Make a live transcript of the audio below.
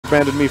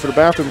abandoned me for the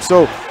bathroom,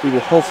 so we will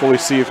hopefully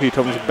see if he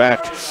comes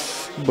back.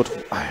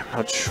 But I am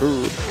not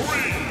sure.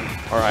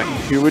 Alright,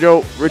 here we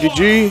go.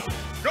 RickyG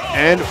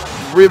and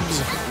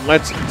Ribs.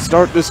 Let's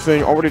start this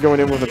thing. Already going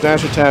in with a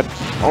dash attack.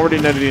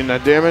 Already netting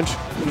that damage.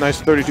 Nice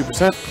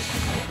 32%.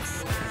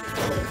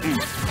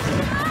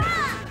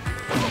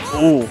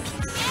 Ooh.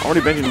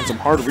 Already banking on some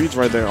hard reads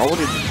right there.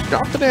 Already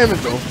got the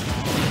damage though.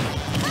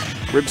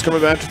 Ribs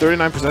coming back to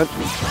 39%.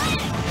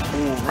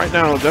 Ooh, right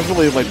now,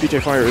 definitely like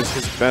PJ Fire is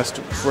his best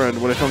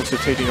friend when it comes to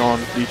taking on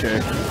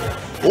PJ.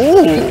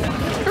 Ooh,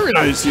 very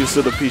nice use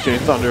of the PJ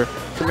Thunder,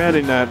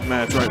 commanding that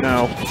match right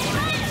now.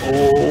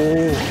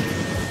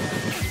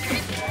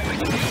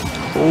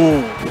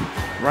 Oh,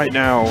 right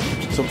now,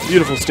 some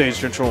beautiful stage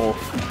control,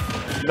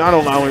 not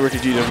allowing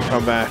RickyG to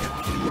come back.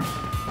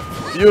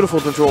 Beautiful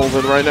control of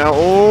it right now.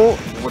 Oh,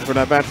 wait for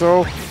that back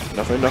throw.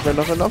 Nothing.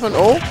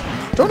 Oh,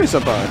 Tony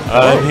Senpai.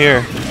 I'm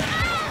here.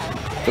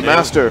 The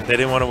master. They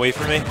didn't want to wait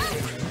for me?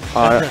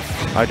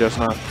 I guess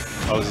not.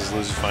 Oh, was this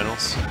losers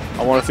finals?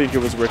 I want to think it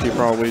was Ricky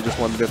probably just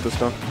wanted to get this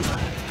done.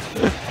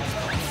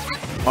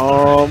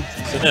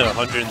 Sitting at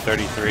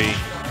 133.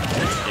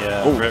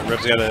 Yeah,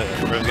 Ribs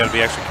gotta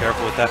be extra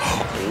careful with that.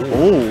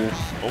 Oh.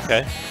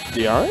 Okay.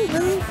 DI?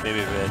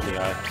 Maybe a bit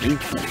DI.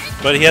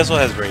 But he also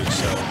has rage,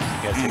 so you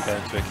gotta take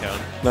that into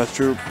account. That's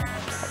true.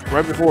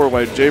 Right before,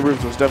 like,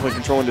 JRibs was definitely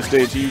controlling the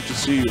stage, you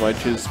just see, like,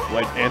 his,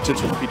 like,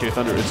 antics with PJ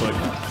Thunder. It's, like,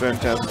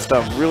 fantastic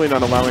stuff. Really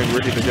not allowing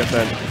Ricky to get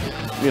that,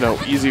 you know,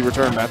 easy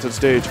return back to the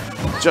stage.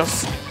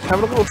 Just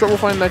having a little trouble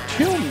finding that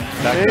kill.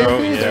 Back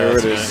throw, yeah, there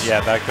it is.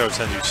 Yeah, back throw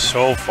sends you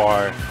so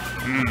far.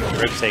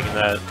 Ribs taking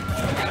that.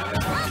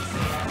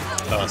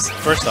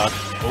 First on.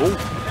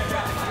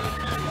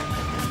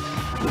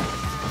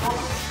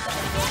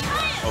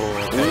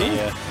 Oh, okay,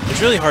 yeah. It's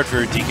really hard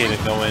for DK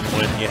to go in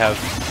when you have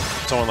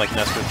someone like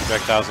Ness with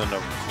projectiles and a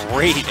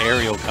great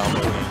aerial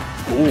combo game.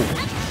 ooh,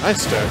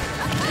 nice stack.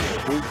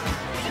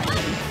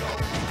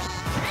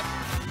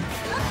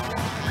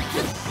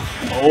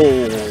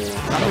 Oh,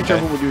 gotta be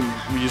careful with you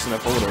using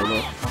that photo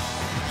though.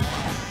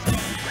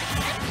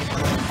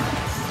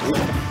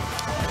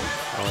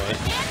 Alright.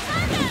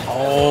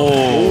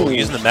 Oh,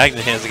 using the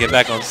magnet hands to get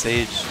back on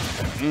stage.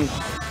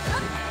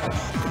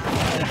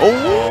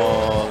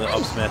 Oh, the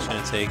up smash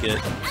gonna take it.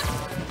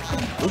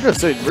 I was gonna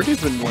say,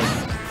 Ricky's been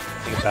like,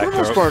 Back for the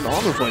most part,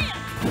 on with like.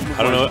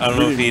 I don't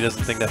know if he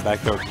doesn't think that back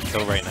throw can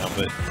kill right now,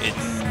 but it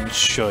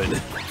should.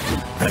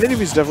 I think if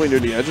he's definitely near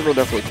the edge, it'll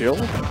definitely kill.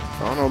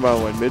 I don't know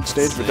about like mid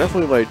stage, but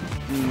definitely like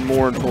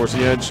more towards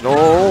the edge.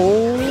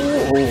 Oh,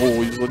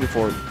 he's looking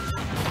for it.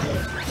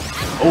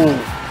 Oh,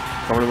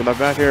 coming in with that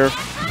back air.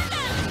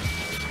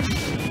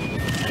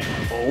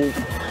 Oh,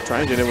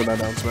 try and get in with that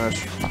down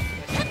smash.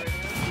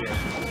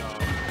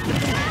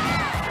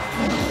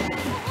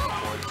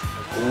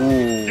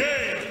 Ooh,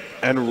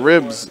 and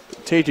Ribs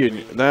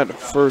taking that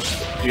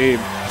first game.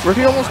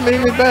 Ricky almost made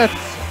it back.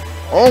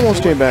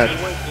 Almost came back.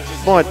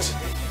 But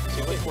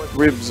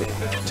Ribs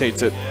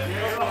takes it.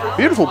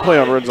 Beautiful play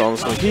on Ribs,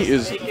 honestly. He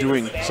is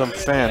doing some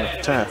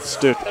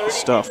fantastic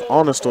stuff,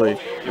 honestly.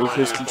 With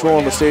his control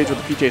on the stage with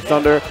the PJ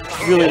Thunder,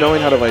 really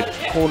knowing how to like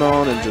hold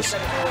on and just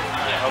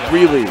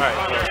really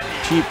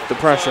keep the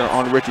pressure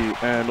on Ricky.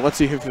 And let's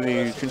see if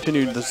he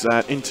continues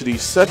that into the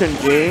second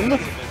game.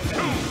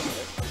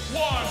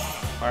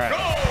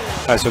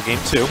 Alright, so game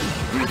 2.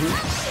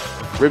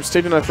 Ribs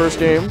taking that first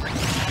game.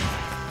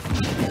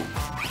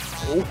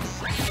 Oh.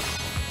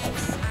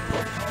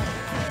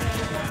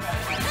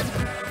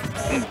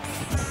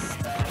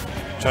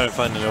 Trying to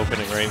find an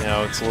opening right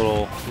now. It's a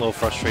little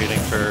frustrating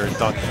for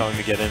Donkey Kong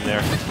to get in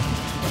there.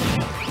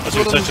 That's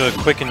such a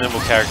quick and nimble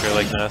character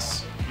like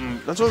Ness.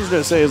 That's what I was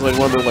gonna say. Is like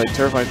one of the like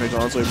terrifying things,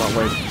 honestly, about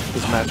like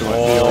this matchup.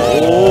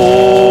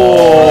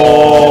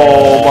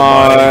 Oh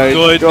my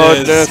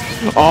goodness!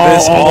 Oh,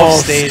 this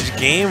off-stage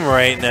game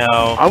right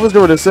now. I was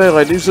going to say,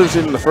 like, you should have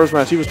seen in the first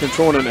match, he was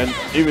controlling it, and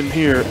even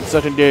here,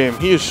 second game,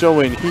 he is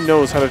showing he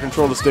knows how to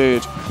control the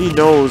stage. He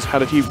knows how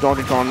to keep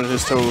Donkey Kong on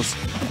his toes.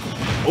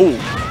 Oh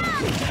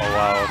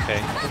wow,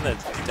 okay. Getting that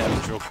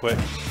damage real quick.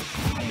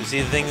 You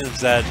see, the thing is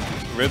that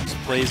Ribs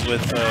plays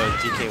with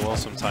DK well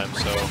sometimes,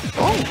 so...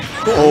 Oh!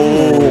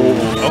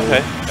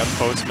 Okay, got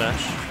forward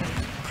smash.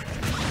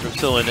 Ribs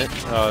still in it.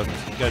 You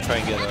gotta try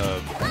and get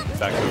a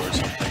back throw or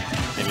something.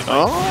 Maybe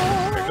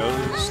there it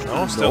goes.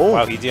 No, still.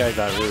 Wow, he DI'd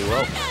that really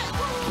well.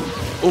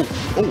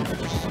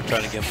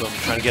 Trying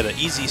to get an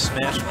easy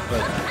smash,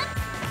 but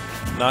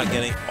not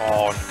getting...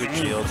 Oh, good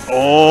shield.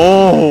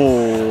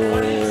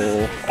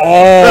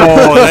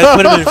 That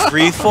put him in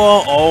free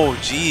fall? Oh,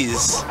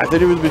 jeez. I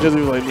think it was because he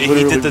was like he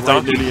did the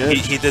donkey.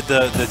 He did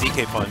the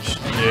DK punch.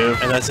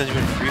 Yeah. And that sent him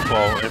in free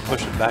fall and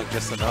pushed him back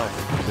just enough.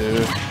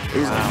 Yeah.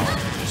 Wow.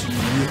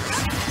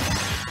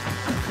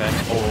 Okay.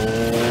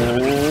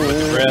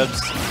 With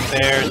Ribs.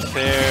 Fair.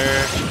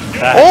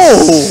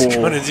 That's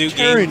gonna do game 2.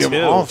 Carrying him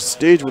off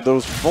stage with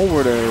those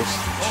forward airs.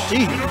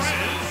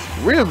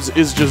 Jeez. Ribs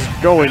is just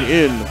going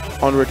in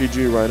on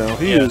RickyG right now.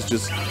 He is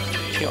just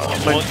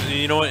Well,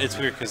 you know what? It's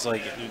weird because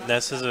like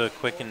Ness is a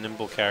quick and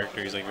nimble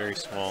character. He's like very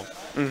small,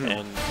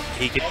 and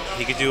he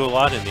could do a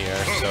lot in the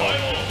air. So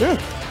yeah.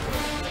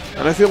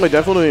 And I feel like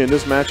definitely in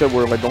this matchup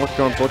where like Donkey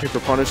Kong's looking for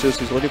punishes,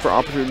 he's looking for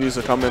opportunities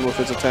to come in with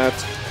his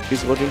attacks.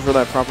 He's looking for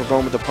that proper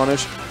moment to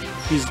punish.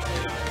 He's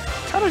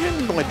kind of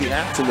getting like the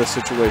axe in this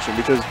situation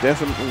because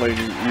definitely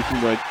you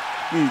can like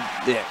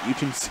you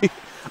can see.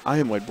 I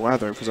am like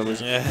blathering for some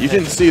reason. Yeah. You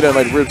can see that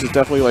like Ribs is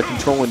definitely like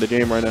controlling the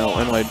game right now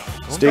and like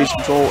stage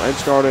control and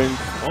starting.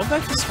 Going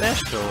back to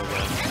SmashBurger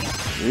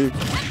again.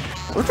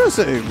 I'm trying to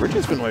say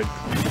Ricky's been like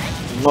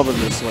loving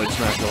this like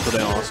SmashBurger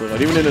today honestly. Like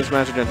even in his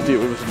match against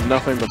Steve, it was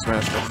nothing but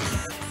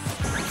SmashBurger.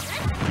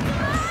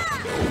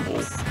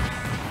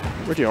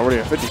 Ricky already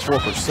at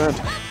 54%.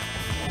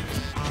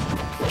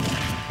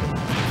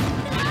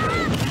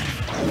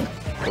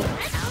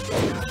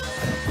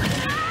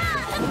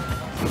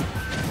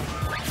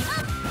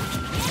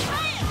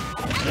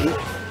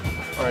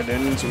 Alright,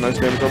 then some nice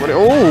damage already.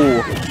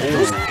 Oh!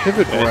 Those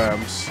pivot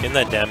grabs. Getting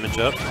that damage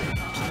up.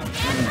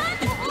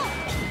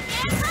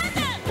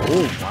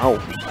 Oh, wow.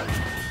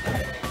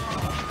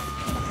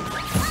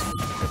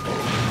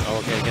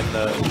 Okay, getting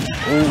the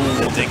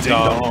ding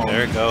dong.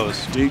 There it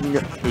goes. Ding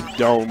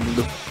dong.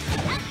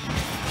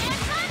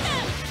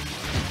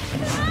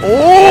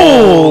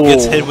 Oh!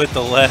 Gets hit with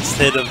the last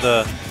hit of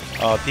the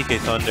PK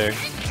Thunder.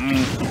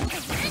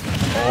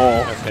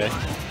 Oh. Okay.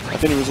 I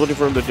think he was looking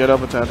for him to get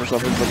up attack or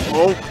something, but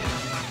oh!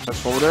 That's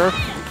forward there.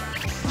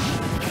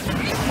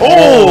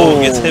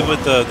 Oh! Gets hit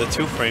with the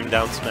 2-frame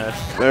down smash.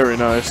 Very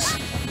nice.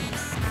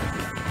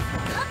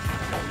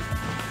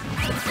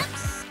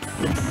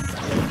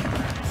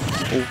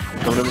 Oh,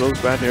 coming in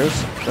those bad airs.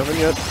 Nothing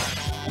yet.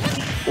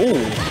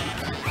 Oh!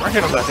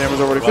 Racking up that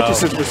damage already.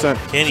 56%.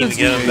 Can't even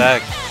get him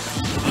back.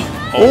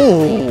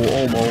 Oh,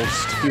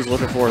 almost. He's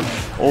looking for it.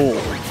 Oh.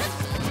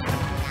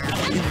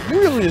 He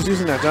really is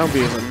using that down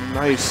B as a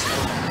nice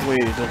way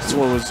to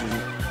slow his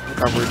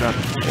recovery down.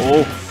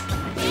 Oh.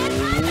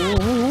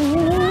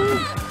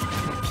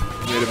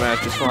 Made it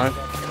back just fine.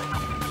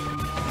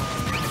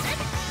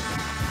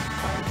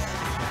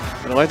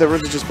 And I like that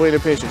Ribs is just playing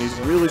it patient. He's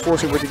really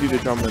forcing RickyG to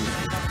come in.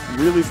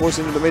 Really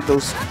forcing him to make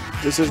those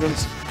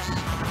decisions.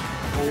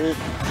 Oh.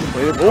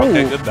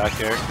 Okay, good back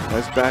air.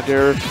 Nice back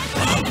air.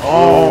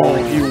 Oh,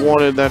 he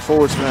wanted that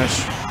forward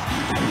smash.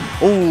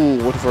 Oh,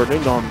 what for a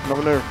ding dong?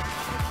 Nothing there.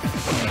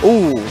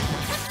 Oh,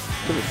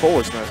 look at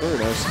forward smash. Very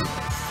nice.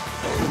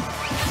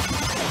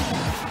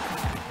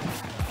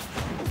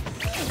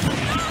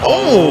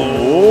 Oh!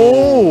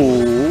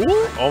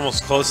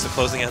 Almost close to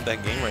closing out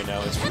that game right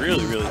now. It's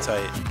really, really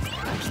tight.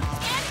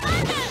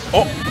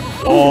 Oh!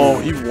 Oh,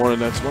 he wanted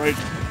that smite.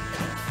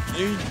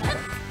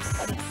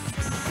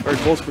 Very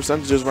close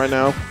percentages right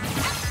now.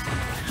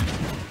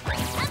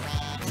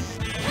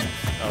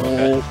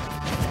 Okay. Oh,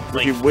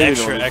 like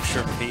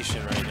extra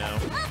patient right now.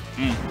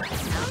 Back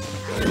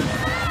there.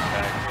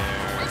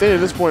 I think at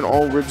this point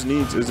all Ribs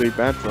needs is a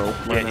bad throw.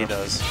 Yeah, he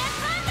does.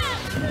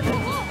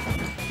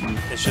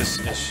 It's just,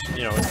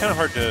 you know, it's kind of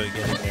hard to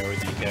get in there with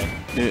DK.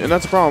 Yeah, and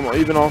that's a problem.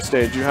 Even off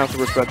stage, you have to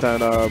respect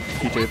that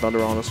PK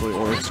Thunder, honestly,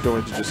 or it's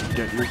going to just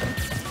get you.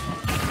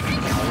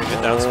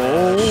 Good down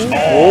smash.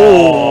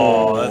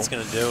 Oh, that's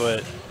going to do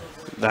it.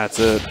 That's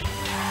it.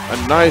 A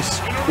nice,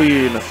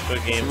 clean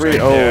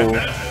 3-0.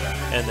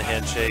 And the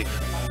handshake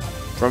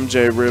from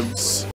JRibs.